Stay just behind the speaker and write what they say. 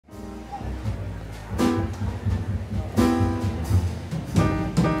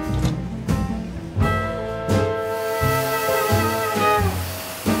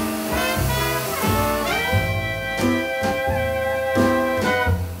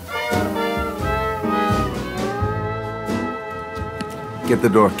Get the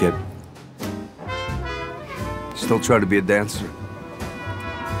door, kid. Still try to be a dancer?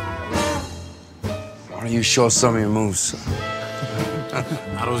 Why don't you show us some of your moves?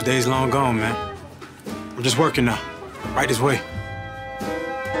 All those days long gone, man. I'm just working now. Right this way.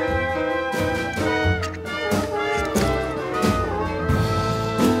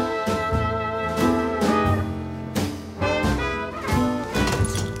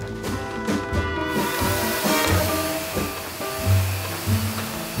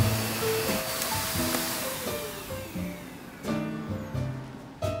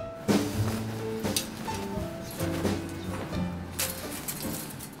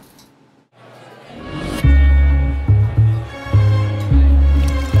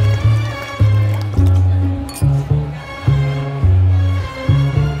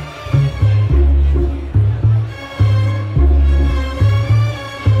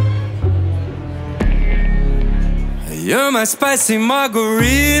 You're my spicy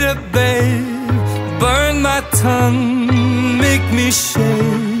margarita, babe. Burn my tongue, make me shake.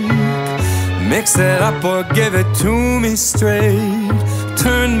 Mix it up or give it to me straight.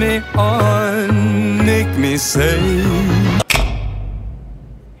 Turn me on, make me say.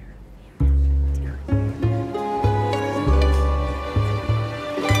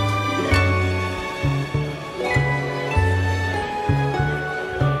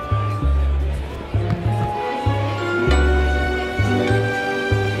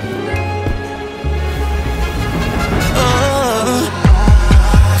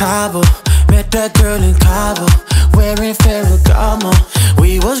 Cabo, met that girl in Cabo, wearing Ferragamo.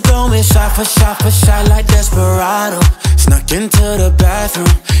 We was going shot for shot for shot like desperados. Snuck into the bathroom,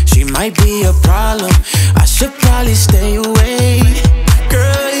 she might be a problem. I should probably stay away.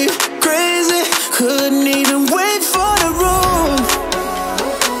 Girl, you crazy, couldn't even wait for the room.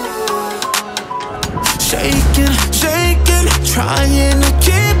 Shaking, shaking, trying to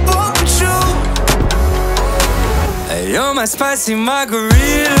keep up with you. You're my spicy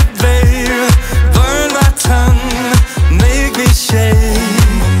margarita, babe. Burn my tongue, make me shake.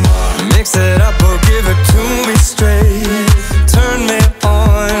 Mix it up or give it to me straight. Turn me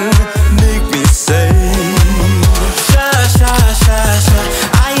on, make me say. Shy, shy, shy, shy,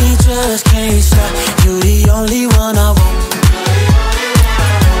 I just can't stop. You the only one I want.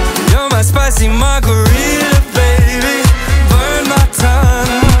 You're my spicy margarita, baby. Burn my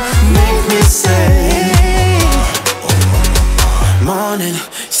tongue, make me say. Morning,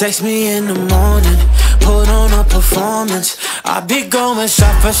 sex me in the morning, put on a performance. I be going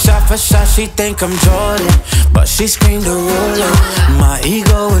shot for shot for shot. She think I'm Jordan, but she screamed Derulo. My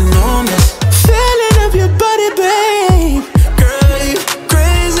ego enormous. Feeling of your body, babe. Girl, you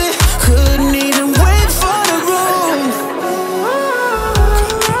crazy, couldn't even wait for the room.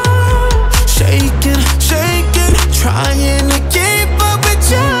 Shaking, shaking, trying to keep up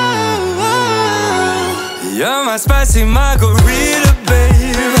with you. You're my spicy margarita,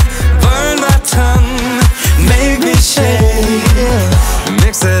 babe. Burn my tongue, make me shake.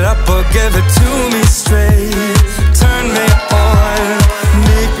 Mix it up or give it to me straight. Turn me on,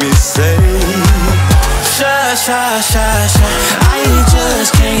 make me say. Shy, shy, shy, shy, I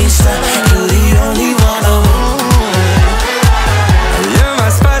just can't stop. You the only one I want. You're my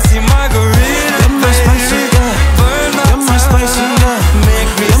spicy margarita, You're my spicy girl. burn my You're my spicy girl. tongue,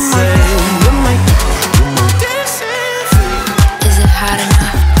 make me say. Is it hot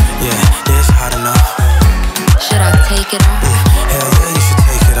enough? Yeah, it's hot enough. Should I take it off? Hell yeah, you should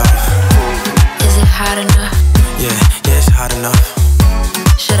take it off. Is it hot enough? Yeah, it's hot enough.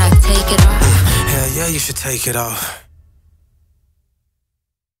 Should I take it off? Hell yeah, you should take it off.